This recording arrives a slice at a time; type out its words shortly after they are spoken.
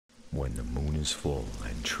When the moon is full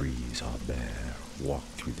and trees are bare, walk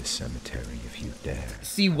through the cemetery if you dare.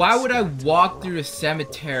 See, why would I walk through the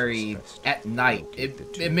cemetery at night?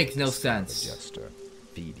 It makes no sense.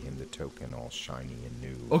 Feed him the token all shiny and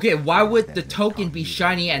new. Okay, why would the token be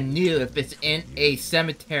shiny and new if it's in a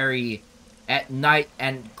cemetery at night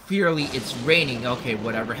and clearly it's raining? Okay,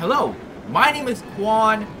 whatever. Hello, my name is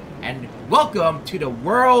Quan, and welcome to the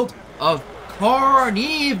world of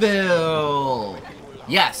Carnevil!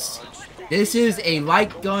 Yes, this is a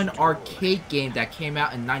light gun arcade game that came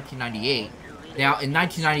out in 1998. Now, in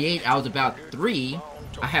 1998, I was about 3.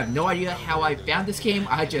 I have no idea how I found this game,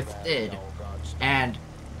 I just did. And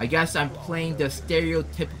I guess I'm playing the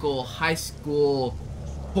stereotypical high school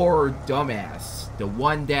horror dumbass. The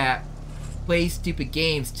one that plays stupid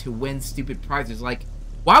games to win stupid prizes. Like,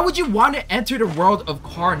 why would you want to enter the world of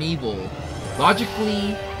Carnevil?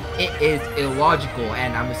 Logically, it is illogical,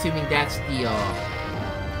 and I'm assuming that's the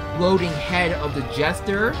floating head of the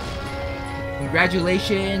jester.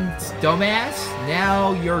 Congratulations, dumbass.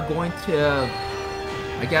 Now you're going to,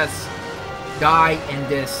 I guess, die in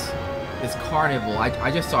this carnival.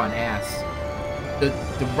 I just saw an ass.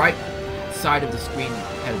 The right side of the screen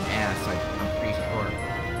had an ass. I'm pretty sure.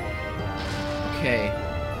 Okay.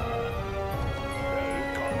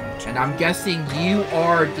 And I'm guessing you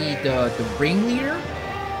are the ringleader,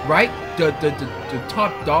 right? The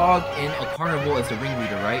top dog in a carnival is the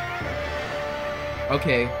ringleader, right?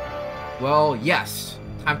 Okay. Well, yes.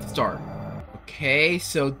 Time to start. Okay,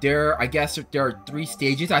 so I guess there are 3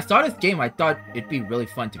 stages. I saw this game, I thought it'd be really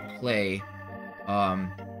fun to play.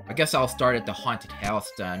 I guess I'll start at the haunted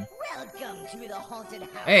house then. Welcome to the haunted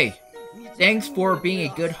house. Hey, thanks for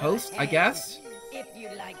being a good host, I guess. If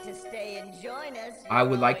you'd like to stay and join us, I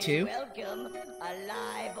would like to. welcome,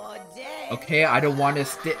 alive or dead. Okay, I don't want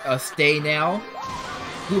to stay now.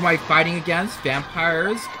 Who am I fighting against?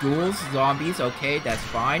 Vampires, ghouls, zombies. Okay, that's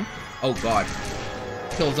fine. Oh god.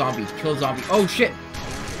 Kill zombie, kill zombie. Oh shit!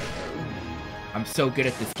 I'm so good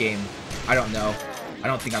at this game. I don't know. I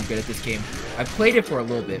don't think I'm good at this game. I played it for a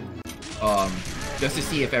little bit. Just to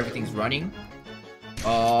see if everything's running.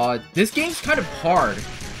 This game's kind of hard.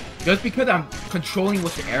 Just because I'm controlling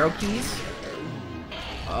with the arrow keys.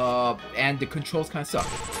 And the controls kind of suck.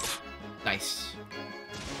 Nice.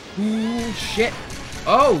 Ooh, shit.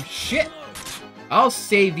 Oh, shit! I'll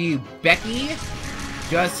save you, Becky.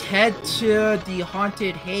 Just head to the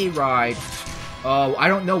haunted hayride. I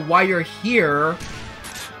don't know why you're here.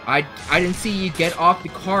 I didn't see you get off the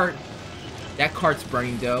cart. That cart's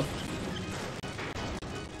burning though.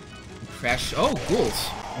 Crash. Oh, ghouls.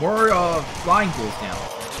 More flying ghouls now.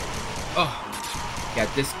 Oh, yeah.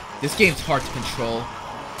 This game's hard to control.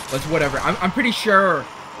 But whatever. I'm pretty sure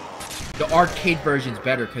the arcade version's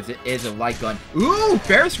better because it is a light gun. Ooh,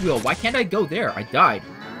 Ferris wheel. Why can't I go there? I died.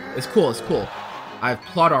 It's cool. It's cool. I have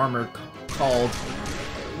plot armor called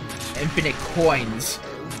Infinite Coins.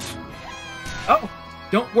 Oh,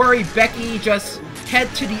 don't worry, Becky. Just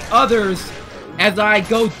head to the others as I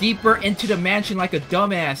go deeper into the mansion like a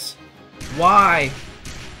dumbass. Why?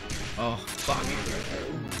 Oh, fuck.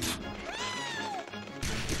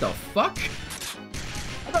 What the fuck?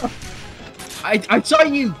 I saw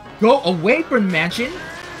you go away from the mansion,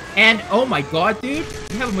 and oh my god, dude,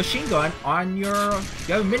 you have a machine gun on your,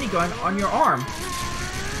 you have a minigun on your arm.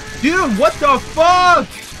 Dude, what the fuck?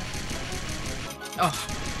 Oh,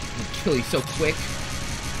 I'm gonna kill you so quick.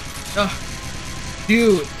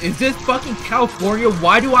 Dude, is this fucking California?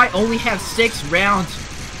 Why do I only have 6 rounds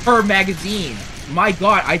per magazine? My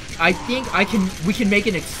god, I think we can make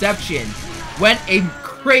an exception when a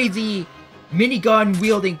crazy minigun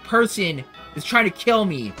wielding person is trying to kill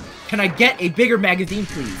me. Can I get a bigger magazine,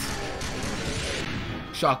 please?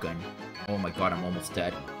 Shotgun. Oh my god, I'm almost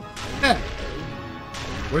dead.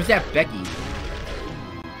 Where's that Becky?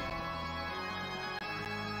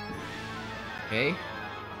 Okay.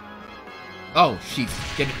 Oh, she's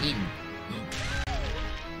getting eaten.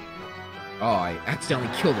 Oh, I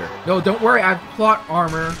accidentally killed her. No, don't worry, I have plot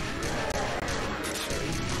armor.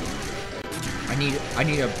 I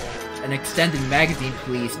need an extended magazine,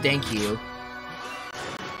 please. Thank you.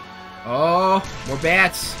 Oh, more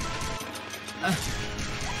bats.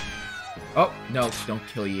 Oh, no, don't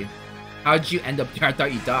kill you. How'd you end up there? I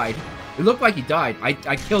thought you died. It looked like you died.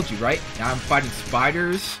 I killed you, right? Now I'm fighting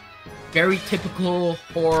spiders. Very typical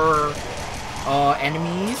horror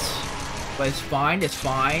enemies. But it's fine, it's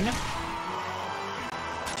fine.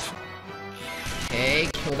 Okay,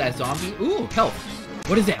 kill that zombie. Ooh, health.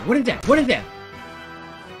 What is that? What is that? What is that?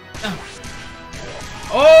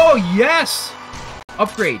 Oh, yes!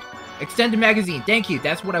 Upgrade. Extended magazine. Thank you.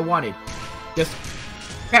 That's what I wanted. Just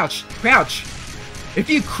crouch. Crouch. If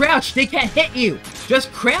you crouch, they can't hit you!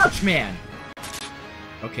 Just crouch, man!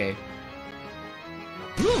 Okay.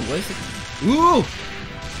 Ooh, what is it? Ooh!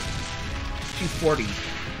 240.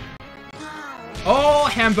 Oh,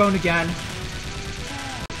 ham bone again.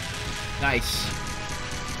 Nice.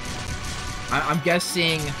 I'm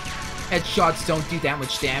guessing headshots don't do that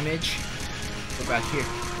much damage. What about here?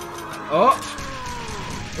 Oh!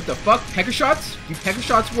 What the fuck? Pecker shots? Do pecker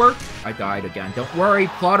shots work? I died again. Don't worry,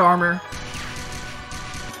 plot armor.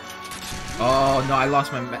 Oh no, I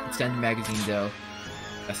lost my extended magazine though.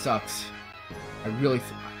 That sucks.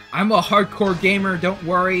 I'm a hardcore gamer, don't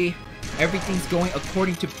worry. Everything's going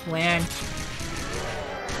according to plan.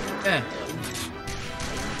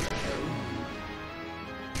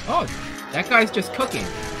 Oh, that guy's just cooking.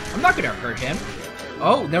 I'm not gonna hurt him.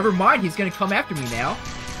 Oh, never mind, he's gonna come after me now.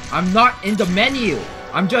 I'm not in the menu.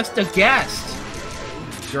 I'm just a guest.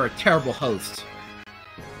 You're a terrible host.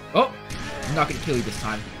 Oh, I'm not gonna kill you this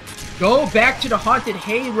time. Go back to the haunted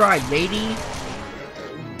hayride, lady.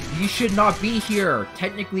 You should not be here.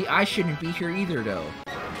 Technically, I shouldn't be here either, though.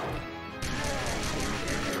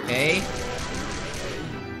 Okay.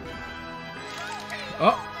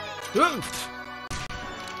 Oh. Ooh.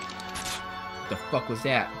 What the fuck was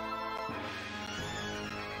that?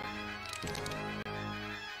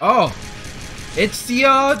 Oh. It's the,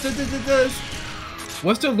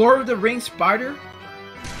 what's the Lord of the Rings spider?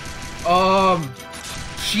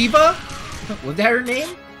 Shiva? Was that her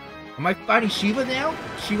name? Am I fighting Shiva now?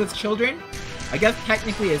 Shiva's children? I guess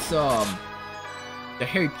technically it's, the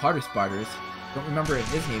Harry Potter spiders. Don't remember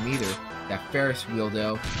his name either. That Ferris wheel,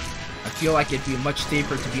 though. I feel like it'd be much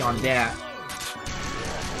safer to be on that.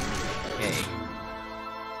 Okay.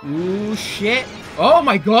 Ooh, shit. Oh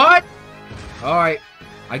my god! Alright.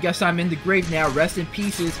 I guess I'm in the grave now. Rest in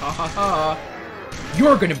pieces. Ha ha ha.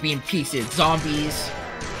 You're gonna be in pieces, zombies.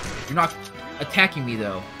 You're not attacking me,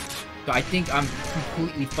 though. So I think I'm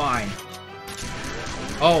completely fine.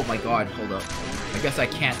 Oh my god, hold up. I guess I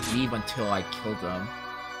can't leave until I kill them.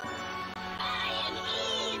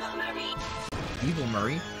 Evil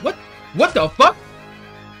Murray? What? What the fuck?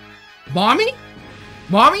 Mommy?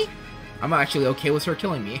 Mommy? I'm actually okay with her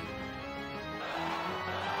killing me.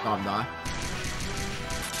 No, I'm not.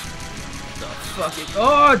 The fucking...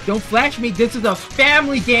 Oh, don't flash me. This is a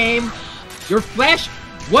family game. You're flash...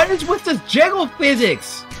 What is with this jiggle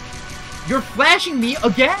physics? You're flashing me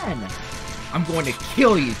again. I'm going to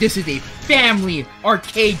kill you. This is a family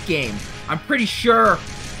arcade game. I'm pretty sure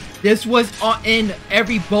this was in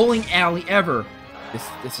every bowling alley ever.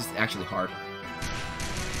 This is actually hard.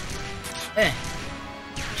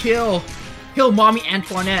 Kill Mommy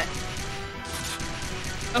Antoinette.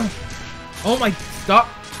 Oh my, stop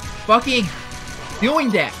fucking doing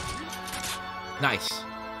that. Nice.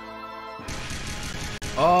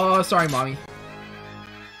 Oh, sorry, Mommy.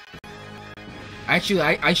 Actually,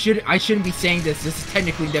 I shouldn't be saying this. This is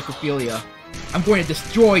technically necrophilia. I'm going to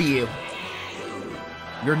destroy you.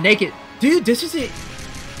 You're naked. Dude, this is a...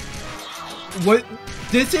 What?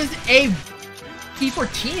 This is a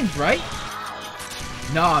P14, right?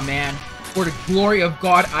 Nah, man. For the glory of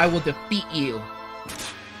God, I will defeat you.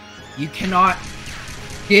 You cannot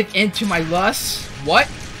give in to my lusts. What?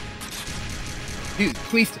 Dude,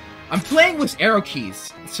 please. I'm playing with arrow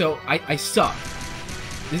keys, so I suck.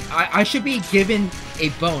 I should be given a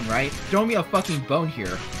bone, right? Throw me a fucking bone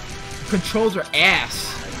here. The controls are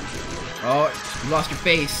ass. Oh, you lost your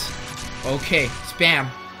face. Okay, spam.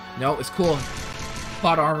 No, it's cool.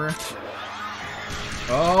 Plot armor.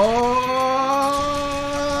 Oh,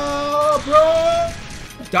 bro!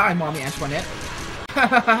 Die, Mommy Antoinette.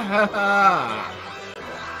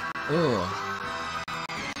 Ugh.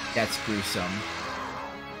 That's gruesome.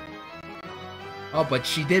 Oh, but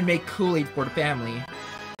she did make Kool-Aid for the family.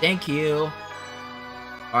 Thank you.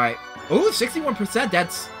 Alright. Oh, 61%.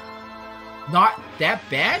 That's not that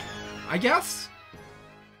bad, I guess.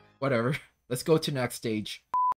 Whatever. Let's go to the next stage.